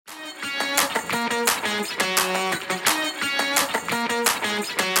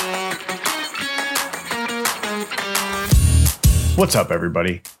What's up,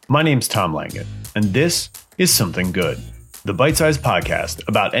 everybody? My name's Tom Langen, and this is Something Good, the bite-sized podcast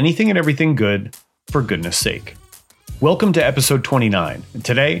about anything and everything good, for goodness sake. Welcome to episode 29, and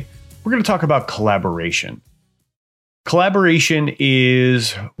today we're going to talk about collaboration. Collaboration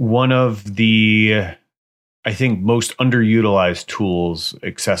is one of the, I think, most underutilized tools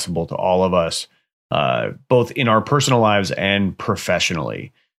accessible to all of us, both in our personal lives and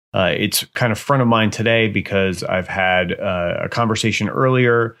professionally. It's kind of front of mind today because I've had a conversation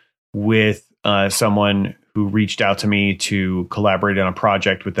earlier with someone who reached out to me to collaborate on a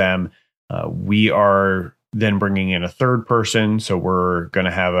project with them. We are then bringing in a third person, so we're going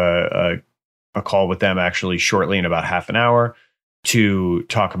to have a call with them actually shortly in about half an hour to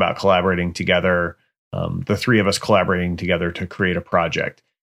talk about collaborating together, the three of us collaborating together to create a project.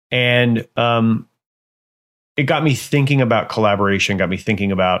 And it got me thinking about collaboration, got me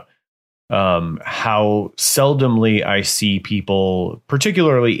thinking about how seldomly I see people,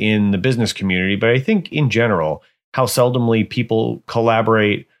 particularly in the business community, but I think in general, how seldomly people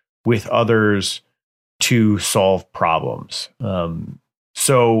collaborate with others to solve problems.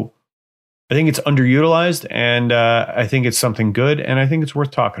 So I think it's underutilized, and I think it's something good, and I think it's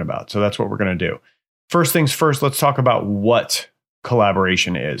worth talking about. So that's what we're going to do. First things first, let's talk about what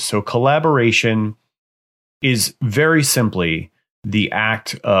collaboration is. So collaboration is very simply the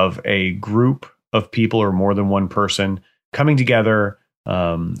act of a group of people or more than one person coming together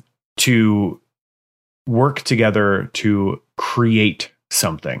to work together to create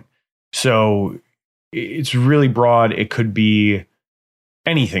something. So it's really broad. It could be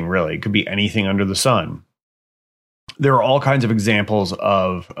anything, really. It could be anything under the sun. There are all kinds of examples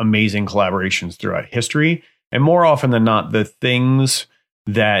of amazing collaborations throughout history. And more often than not, the things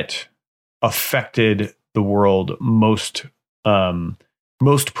that affected the world most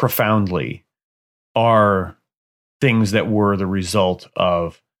profoundly are things that were the result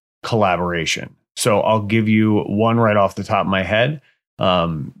of collaboration. So I'll give you one right off the top of my head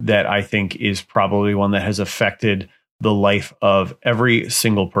that I think is probably one that has affected the life of every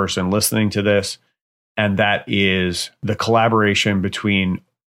single person listening to this. And that is the collaboration between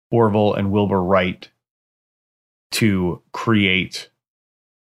Orville and Wilbur Wright to create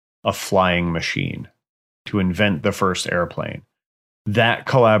a flying machine, to invent the first airplane. That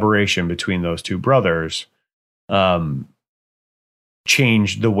collaboration between those two brothers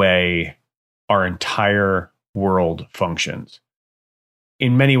changed the way our entire world functions.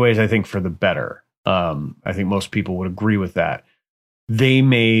 In many ways, I think for the better. I think most people would agree with that. They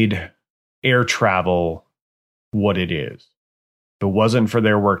made air travel what it is. If it wasn't for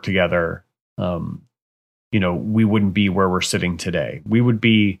their work together, we wouldn't be where we're sitting today. We would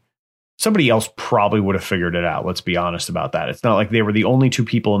be, somebody else probably would have figured it out. Let's be honest about that. It's not like they were the only two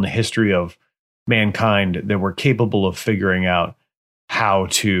people in the history of mankind that were capable of figuring out how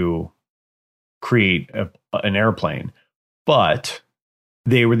to create an airplane. But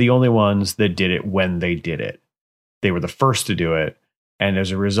they were the only ones that did it when they did it. They were the first to do it. And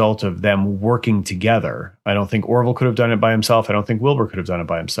as a result of them working together, I don't think Orville could have done it by himself. I don't think Wilbur could have done it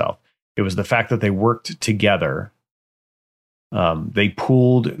by himself. It was the fact that they worked together. They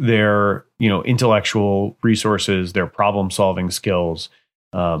pooled their, intellectual resources, their problem-solving skills,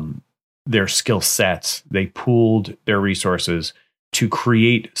 their skill sets. They pooled their resources to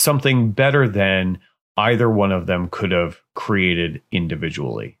create something better than either one of them could have created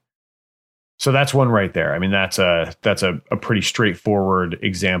individually. So that's one right there. I mean, that's a pretty straightforward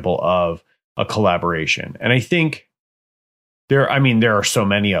example of a collaboration. And I think there are so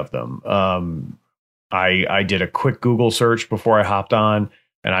many of them. I did a quick Google search before I hopped on,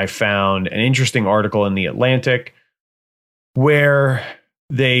 and I found an interesting article in The Atlantic where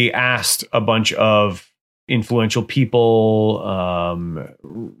they asked a bunch of influential people,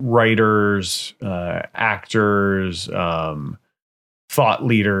 writers, actors, thought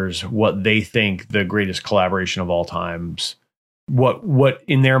leaders, what they think the greatest collaboration of all times, what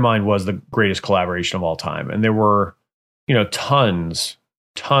in their mind was the greatest collaboration of all time. And there were, tons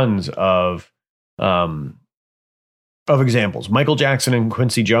of examples. Michael Jackson and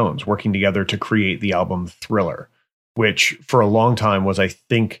Quincy Jones working together to create the album Thriller, which for a long time was, I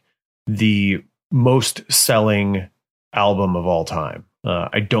think, the most selling album of all time.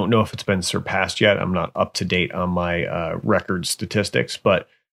 I don't know if it's been surpassed yet. I'm not up to date on my record statistics, but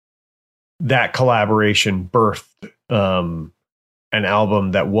that collaboration birthed an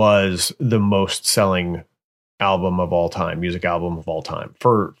album that was the most selling album of all time, music album of all time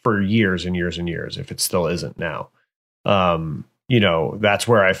for years and years and years, if it still isn't now. That's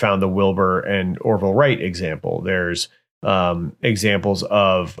where I found the Wilbur and Orville Wright example. There's examples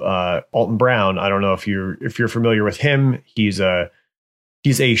of Alton Brown. I don't know if you're familiar with him. He's a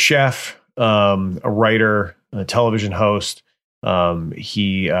chef, a writer, a television host.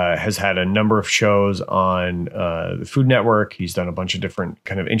 He has had a number of shows on the Food Network. He's done a bunch of different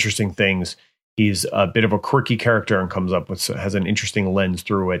kind of interesting things. He's a bit of a quirky character and has an interesting lens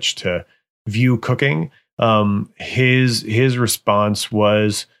through which to view cooking. His response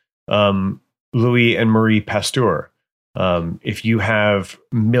was Louis and Marie Pasteur. If you have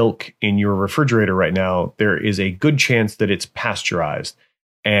milk in your refrigerator right now, there is a good chance that it's pasteurized.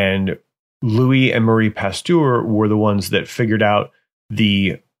 And Louis and Marie Pasteur were the ones that figured out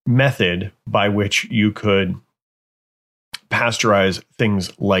the method by which you could pasteurize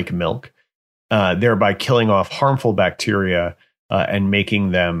things like milk, thereby killing off harmful bacteria and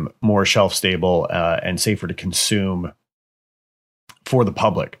making them more shelf stable and safer to consume for the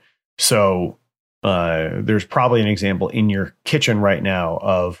public. So there's probably an example in your kitchen right now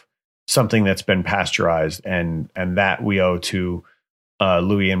of something that's been pasteurized, and that we owe to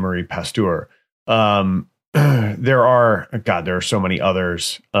Louis and Marie Pasteur. There are so many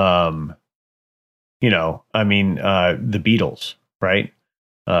others. The Beatles, right?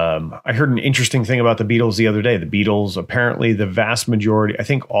 I heard an interesting thing about the Beatles the other day. The Beatles, apparently the vast majority, I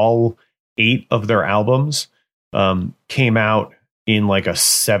think all 8 of their albums came out in like a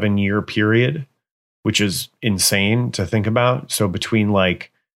 7-year period, which is insane to think about. So between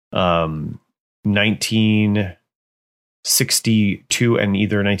like 1962 and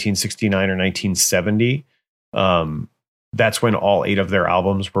either 1969 or 1970, that's when all 8 of their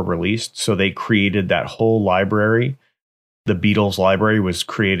albums were released. So they created that whole library. The Beatles library was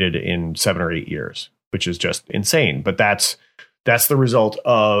created in 7 or 8 years, which is just insane. But that's the result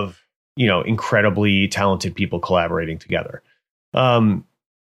of, incredibly talented people collaborating together.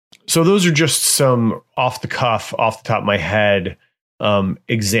 So those are just some off the top of my head,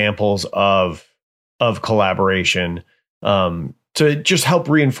 examples of collaboration, to just help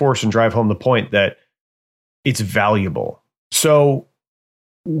reinforce and drive home the point that it's valuable. So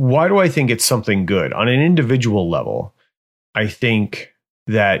why do I think it's something good? On an individual level, I think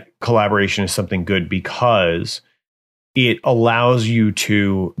that collaboration is something good because it allows you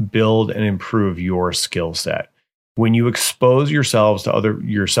to build and improve your skill set. When you expose yourself to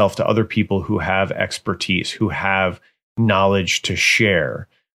other people who have expertise, who have knowledge to share,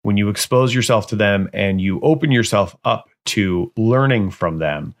 when you expose yourself to them and you open yourself up to learning from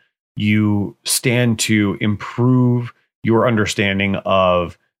them, you stand to improve your understanding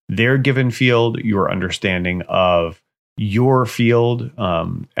of their given field, your understanding of your field,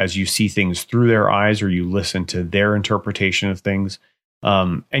 as you see things through their eyes or you listen to their interpretation of things.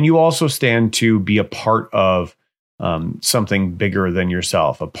 And you also stand to be a part of something bigger than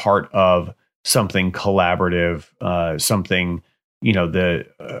yourself, a part of something collaborative, a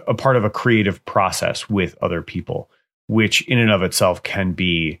part of a creative process with other people, which in and of itself can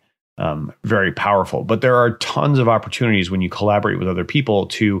be very powerful. But there are tons of opportunities when you collaborate with other people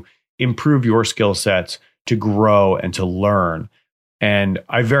to improve your skill sets, to grow and to learn. And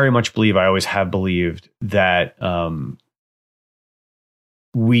I very much believe, I always have believed, that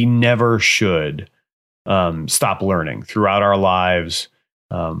we never should stop learning throughout our lives.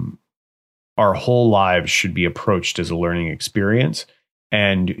 Our whole lives should be approached as a learning experience.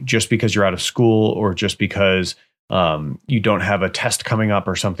 And just because you're out of school, or just because you don't have a test coming up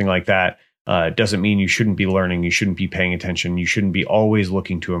or something like that, doesn't mean you shouldn't be learning. You shouldn't be paying attention. You shouldn't be always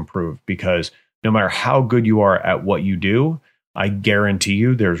looking to improve, because no matter how good you are at what you do, I guarantee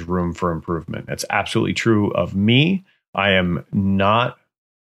you there's room for improvement. That's absolutely true of me. I am not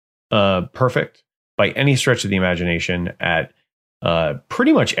perfect by any stretch of the imagination at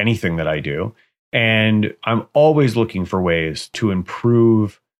pretty much anything that I do. And I'm always looking for ways to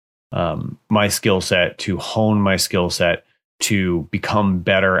improve my skill set, to hone my skill set, to become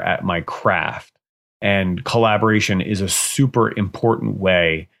better at my craft. And collaboration is a super important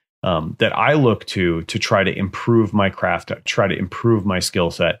way that I look to try to improve my craft, to try to improve my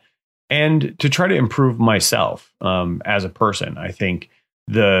skill set, and to try to improve myself as a person. I think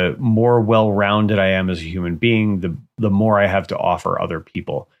the more well-rounded I am as a human being, the more I have to offer other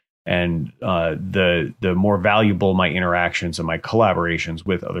people, and the more valuable my interactions and my collaborations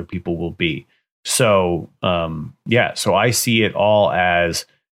with other people will be. So so I see it all as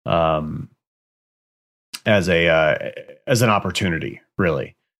an opportunity,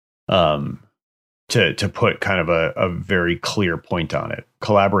 really. To put kind of a very clear point on it,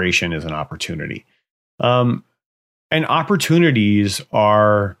 collaboration is an opportunity. And opportunities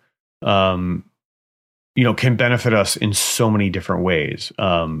are, can benefit us in so many different ways.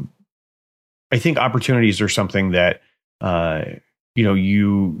 I think opportunities are something that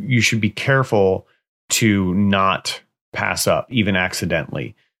you should be careful to not pass up, even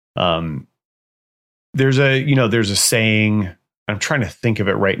accidentally. There's a saying, I'm trying to think of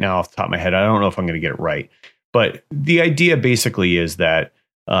it right now off the top of my head. I don't know if I'm going to get it right, but the idea basically is that,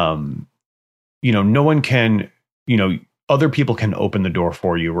 no one can, other people can open the door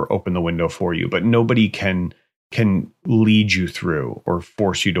for you or open the window for you, but nobody can lead you through or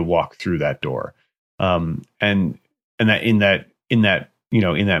force you to walk through that door. And that in that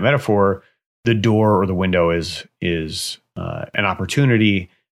metaphor, the door or the window is an opportunity,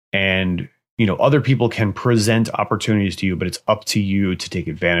 and other people can present opportunities to you, but it's up to you to take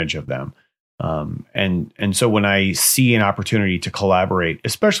advantage of them. And so when I see an opportunity to collaborate,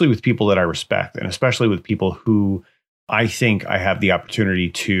 especially with people that I respect, and especially with people who I think I have the opportunity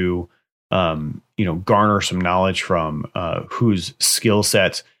to, garner some knowledge from, whose skill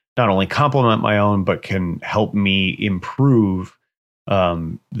sets not only complement my own, but can help me improve,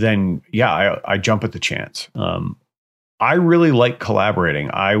 then yeah, I jump at the chance. I really like collaborating.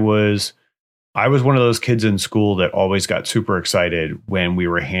 I was one of those kids in school that always got super excited when we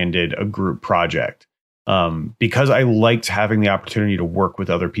were handed a group project, because I liked having the opportunity to work with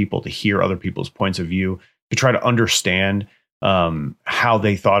other people, to hear other people's points of view, to try to understand how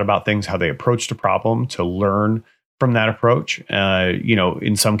they thought about things, how they approached a problem, to learn from that approach.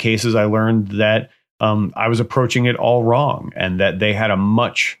 In some cases, I learned that I was approaching it all wrong, and that they had a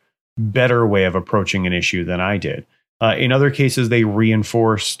much better way of approaching an issue than I did. In other cases, they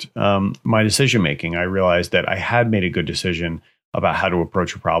reinforced my decision making. I realized that I had made a good decision about how to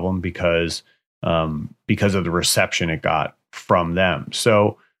approach a problem because of the reception it got from them.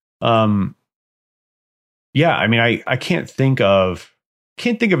 So, I can't think of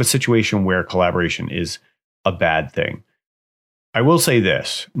a situation where collaboration is a bad thing. I will say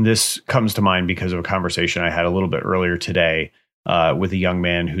this. This comes to mind because of a conversation I had a little bit earlier today with a young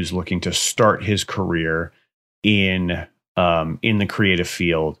man who's looking to start his career in the creative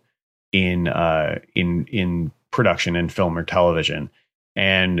field, in production and film or television.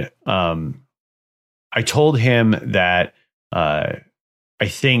 And I told him that I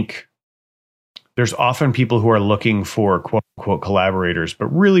think there's often people who are looking for quote unquote collaborators, but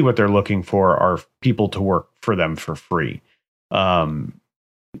really what they're looking for are people to work for them for free.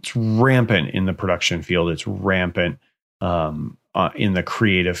 It's rampant in the production field. It's rampant in the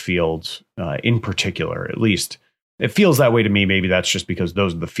creative fields, in particular. At least it feels that way to me. Maybe that's just because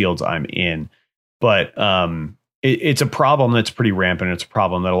those are the fields I'm in. But it's a problem that's pretty rampant. It's a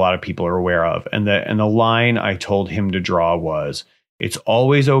problem that a lot of people are aware of. And the line I told him to draw was, it's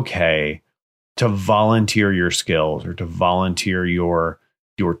always okay to volunteer your skills or to volunteer your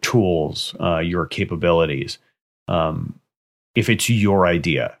tools, your capabilities, if it's your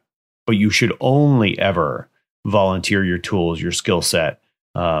idea. But you should only ever volunteer your tools, your skill set,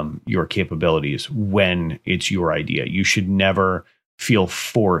 your capabilities when it's your idea. You should never feel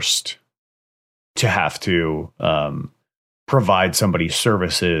forced to have to provide somebody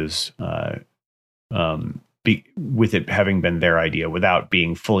services with it having been their idea, without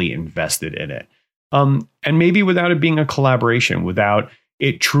being fully invested in it. And maybe without it being a collaboration, without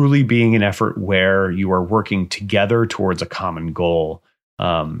it truly being an effort where you are working together towards a common goal,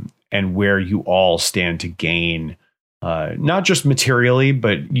 and where you all stand to gain, not just materially,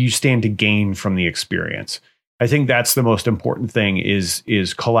 but you stand to gain from the experience. I think that's the most important thing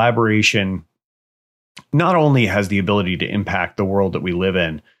is collaboration not only has the ability to impact the world that we live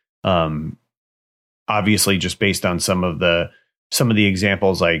in, obviously just based on some of the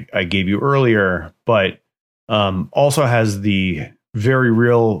examples I gave you earlier, but also has the very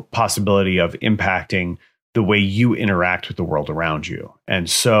real possibility of impacting the way you interact with the world around you. And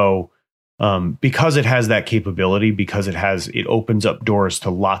so because it has that capability, because it opens up doors to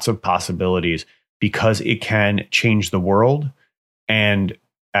lots of possibilities, because it can change the world and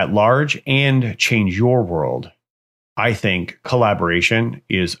at large and change your world, I think collaboration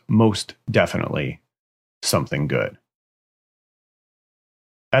is most definitely something good.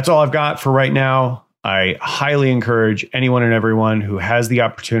 That's all I've got for right now. I highly encourage anyone and everyone who has the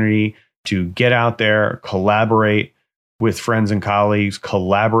opportunity to get out there, collaborate with friends and colleagues,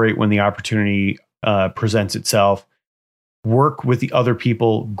 collaborate when the opportunity presents itself, work with the other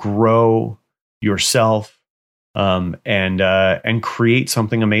people, grow yourself, and create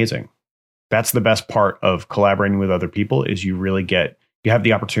something amazing. That's the best part of collaborating with other people, is you have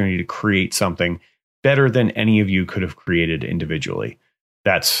the opportunity to create something better than any of you could have created individually.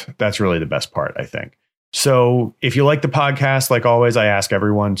 That's really the best part, I think. So if you like the podcast, like always, I ask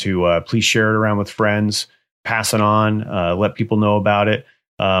everyone to please share it around with friends, pass it on, let people know about it.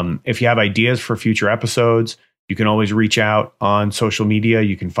 If you have ideas for future episodes, You can always reach out on social media.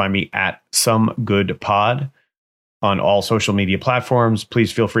 You can find me at Some Good Pod on all social media platforms.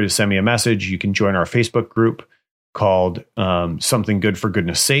 Please feel free to send me a message. You can join our Facebook group called Something Good for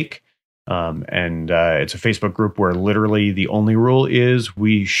Goodness Sake. It's a Facebook group where literally the only rule is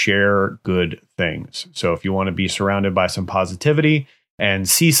we share good things. So if you want to be surrounded by some positivity and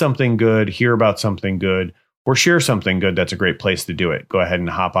see something good, hear about something good, or share something good, that's a great place to do it. Go ahead and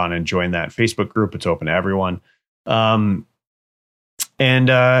hop on and join that Facebook group. It's open to everyone.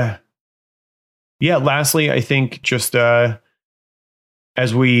 Lastly, I think just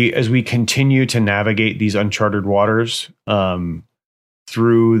as we continue to navigate these uncharted waters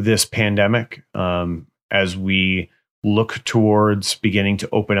through this pandemic, as we look towards beginning to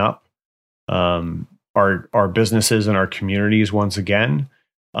open up our businesses and our communities once again,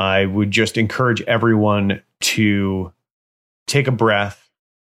 I would just encourage everyone to take a breath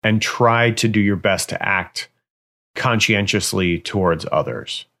and try to do your best to act conscientiously towards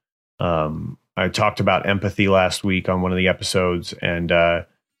others. I talked about empathy last week on one of the episodes, and I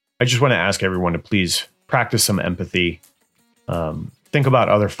just want to ask everyone to please practice some empathy. Think about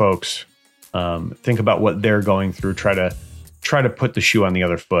other folks. Think about what they're going through. Try to put the shoe on the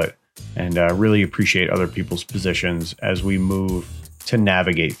other foot, and really appreciate other people's positions as we move to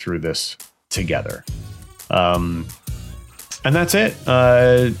navigate through this together. And that's it.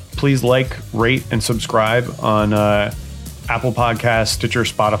 Please like, rate, and subscribe on Apple Podcasts, Stitcher,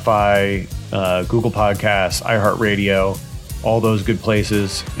 Spotify, Google Podcasts, iHeartRadio, all those good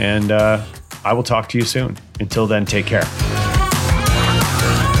places. And I will talk to you soon. Until then, take care.